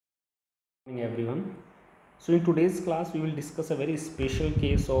Morning everyone. So in today's class we will discuss a very special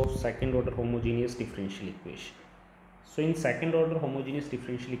case of second order homogeneous differential equation. So in second order homogeneous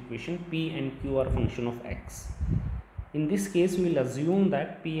differential equation, P and Q are function of x. In this case we will assume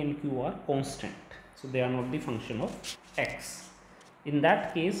that P and Q are constant, so they are not the function of x. In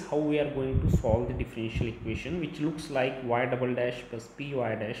that case, how we are going to solve the differential equation, which looks like y double dash plus py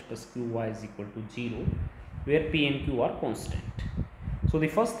dash plus qy is equal to 0, where P and Q are constant. So the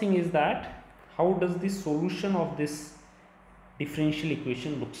first thing is that how does the solution of this differential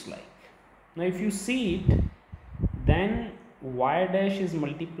equation looks like. Now if you see it, then y dash is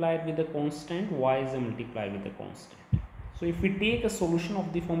multiplied with a constant, y is multiplied with a constant. So if we take a solution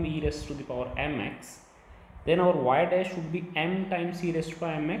of the form e raised to the power mx, then our y dash would be m times e raised to the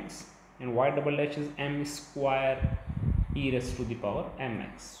power mx, and y double dash is m square e raised to the power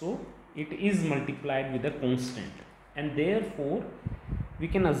mx. So it is multiplied with a constant, and therefore we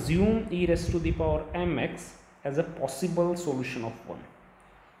can assume e raised to the power mx as a possible solution of 1.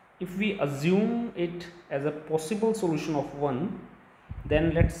 If we assume it as a possible solution of 1,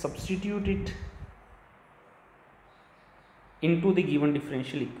 then let's substitute it into the given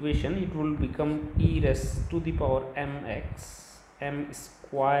differential equation. It will become e raised to the power mx m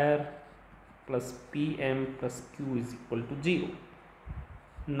square plus pm plus q is equal to 0.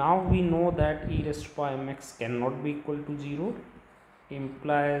 Now we know that e raised to the power mx cannot be equal to 0,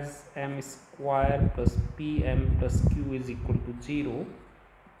 implies m square plus pm plus q is equal to 0,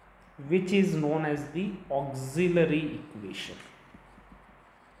 which is known as the auxiliary equation.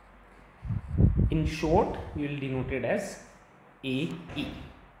 In short, we will denote it as AE.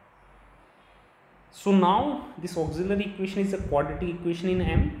 So now this auxiliary equation is a quadratic equation in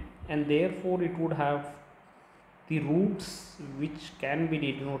M, and therefore it would have the roots which can be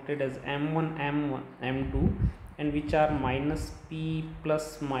denoted as m1, m1, m2, and which are minus p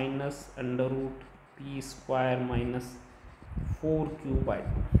plus minus under root p square minus 4q by 2.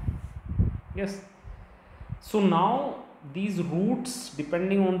 Yes. So now these roots,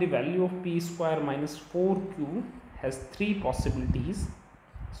 depending on the value of p square minus 4q, has three possibilities.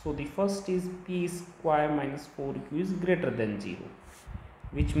 So the first is p square minus 4q is greater than 0,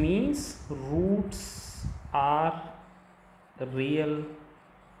 which means roots are real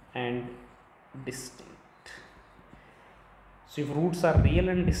and distinct. So if roots are real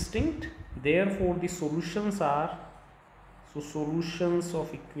and distinct, therefore the solutions are, so solutions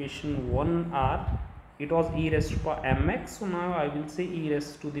of equation 1 are, it was e raised to the power mx, so now I will say e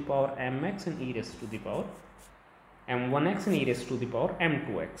raised to the power mx and e raised to the power m1x and e raised to the power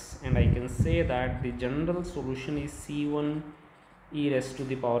m2x, and I can say that the general solution is c1 e raised to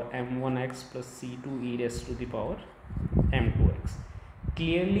the power m1x plus c2 e raised to the power m2x.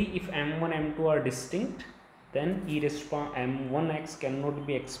 Clearly, if m1 m2 are distinct, then e raised to the power m1x cannot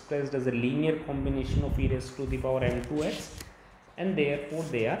be expressed as a linear combination of e raised to the power m2x, and therefore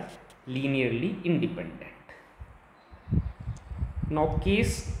they are linearly independent. Now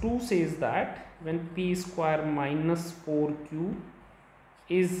case 2 says that when p square minus 4q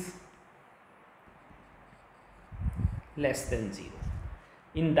is less than 0,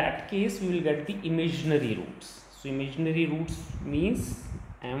 in that case we will get the imaginary roots. So imaginary roots means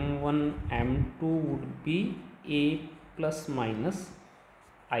m1 m2 would be a plus minus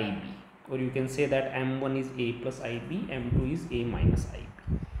ib, or you can say that m1 is a plus ib, m2 is a minus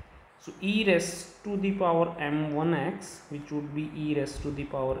ib. So e raised to the power m1x, which would be e raised to the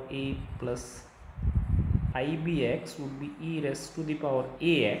power a plus ibx, would be e raised to the power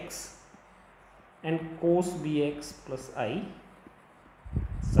ax, and cos bx plus I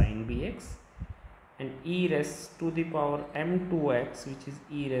sin bx, and e raised to the power m2x, which is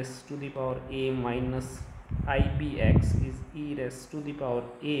e raised to the power a minus ibx, is e raised to the power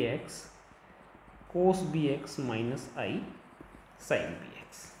ax cos bx minus I sin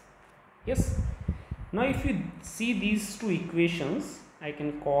bx. Yes. Now if you see these two equations, I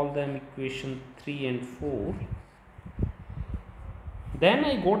can call them equation 3 and 4. Then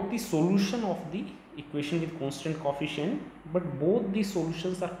I got the solution of the equation with constant coefficient, but both the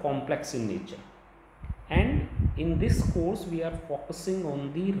solutions are complex in nature, and in this course we are focusing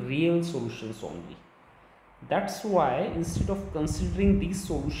on the real solutions only. That's why instead of considering these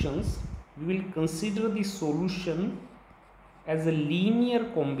solutions, we will consider the solution as a linear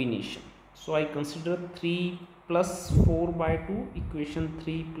combination. So I consider 3 plus 4 by 2, equation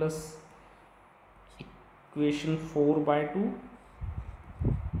 3 plus equation 4 by 2,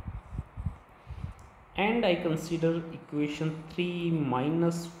 and I consider equation 3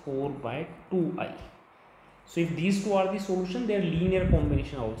 minus 4 by 2i. So if these two are the solution, their linear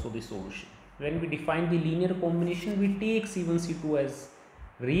combination also the solution. When we define the linear combination, we take c1 c2 as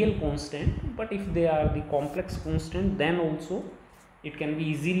real constant, but if they are the complex constant, then also it can be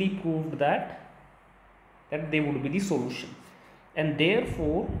easily proved that they would be the solution. And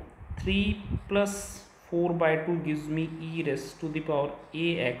therefore 3 plus 4 by 2 gives me e raised to the power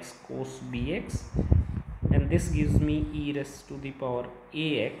ax cos bx, and this gives me e raised to the power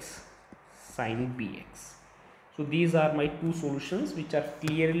ax sin bx. So these are my two solutions which are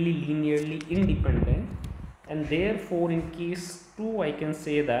clearly linearly independent, and therefore in case 2 I can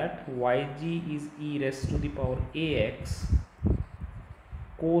say that yg is e raised to the power ax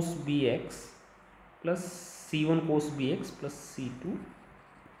cos bx plus c1 cos bx plus c2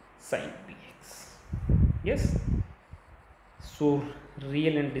 sin bx. Yes, so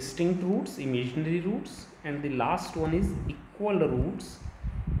real and distinct roots, imaginary roots, and the last one is equal roots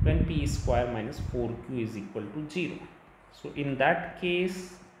when p square minus 4q is equal to 0. So in that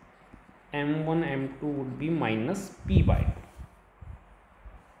case m1 m2 would be minus p by 2.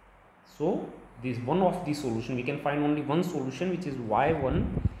 So this one of the solution, we can find only one solution, which is y1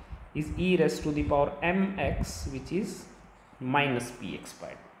 is e raised to the power mx, which is minus px by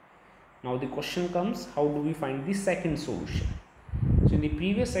 2. Now the question comes, how do we find the second solution? So in the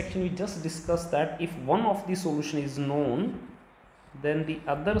previous section we just discussed that if one of the solution is known, then the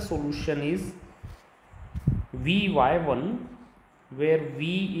other solution is vy1, where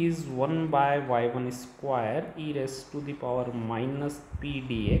v is 1 by y1 square e raised to the power minus p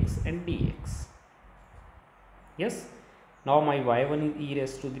dx and dx. Yes, now my y1 is e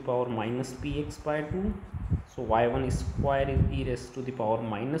raised to the power minus px by 2. So y1 square is e raised to the power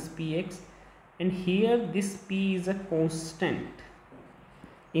minus px, and here this p is a constant.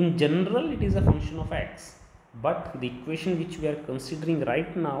 In general it is a function of x, but the equation which we are considering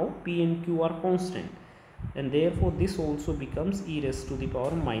right now, p and q are constant, and therefore this also becomes e raised to the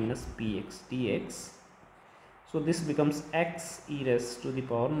power minus px dx. So this becomes x e raised to the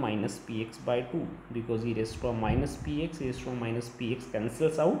power minus px by 2, because e raised to power minus px, e raised to power minus px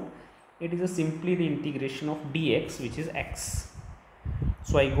cancels out. It is simply the integration of dx, which is x.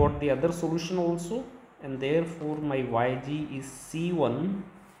 So I got the other solution also, and therefore my yg is c1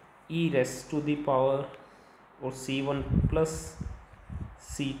 e raised to the power, or c1 plus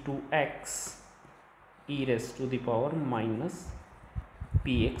c2x e raised to the power minus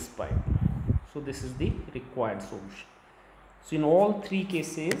px by 2. So this is the required solution. So in all three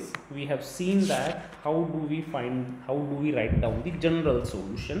cases we have seen that how do we write down the general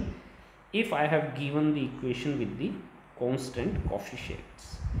solution if I have given the equation with the constant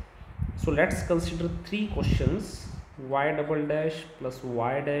coefficients. So let's consider three questions: y double dash plus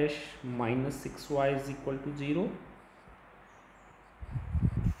y dash minus 6y is equal to 0,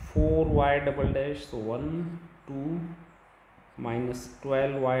 4y double dash, so 1 2 minus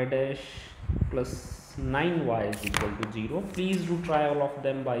 12y dash plus 9y is equal to 0. Please do try all of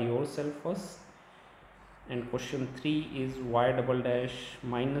them by yourself first. And question 3 is y double dash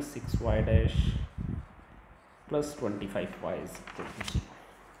minus 6y dash plus 25y is equal to 0.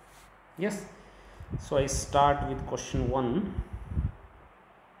 Yes, so I start with question 1.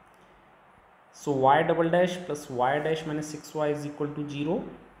 So y double dash plus y dash minus 6y is equal to 0.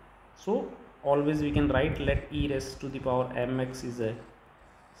 So always we can write, let e raised to the power mx is a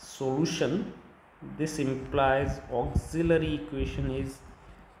solution. This implies auxiliary equation is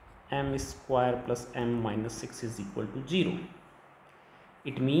m square plus m minus 6 is equal to 0.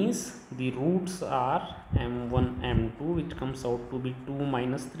 It means the roots are m1 m2, which comes out to be 2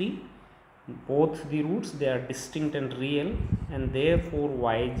 minus 3. Both the roots, they are distinct and real, and therefore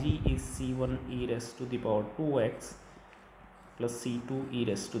yg is c1 e raised to the power 2x plus c2 e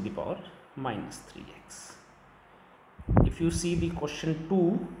raised to the power minus 3x. If you see the question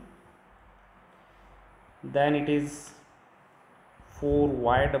 2, then it is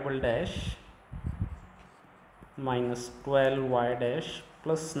 4y double dash minus 12y dash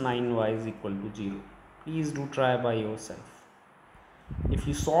plus 9y is equal to 0. Please do try by yourself. If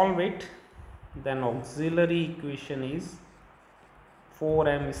you solve it, then auxiliary equation is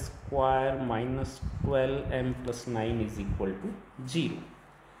 4m square minus 12m plus 9 is equal to 0.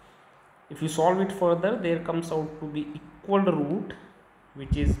 If you solve it further, there comes out to be equal root,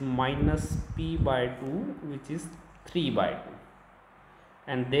 which is minus p by 2, which is 3 by 2,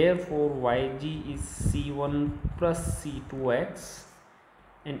 and therefore yg is c1 plus c2x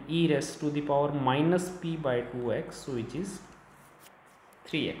and e raised to the power minus p by 2x, which is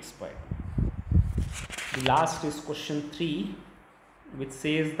 3x by 2. The last is question 3, which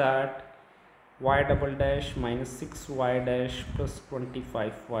says that y double dash minus 6y dash plus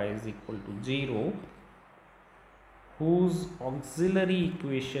 25y is equal to 0, whose auxiliary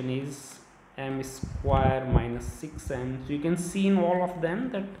equation is m square minus 6m. So you can see in all of them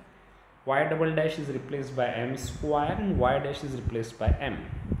that y double dash is replaced by m square and y dash is replaced by m.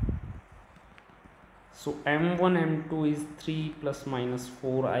 So m1 m2 is 3 plus minus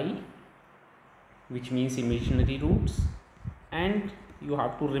 4i, which means imaginary roots, and you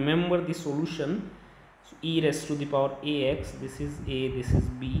have to remember the solution. So e raised to the power ax, this is a, this is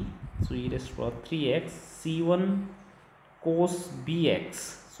b, so e raised to the power 3x, c1 cos bx.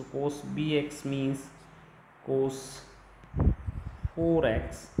 So cos bx means cos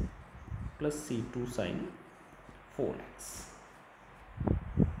 4x plus c2 sin 4x.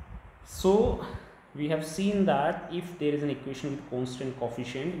 So we have seen that if there is an equation with constant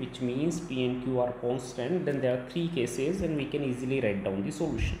coefficient, which means p and q are constant, then there are three cases and we can easily write down the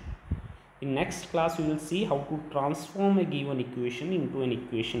solution. In next class we will see how to transform a given equation into an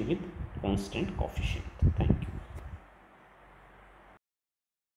equation with constant coefficient. Thank you.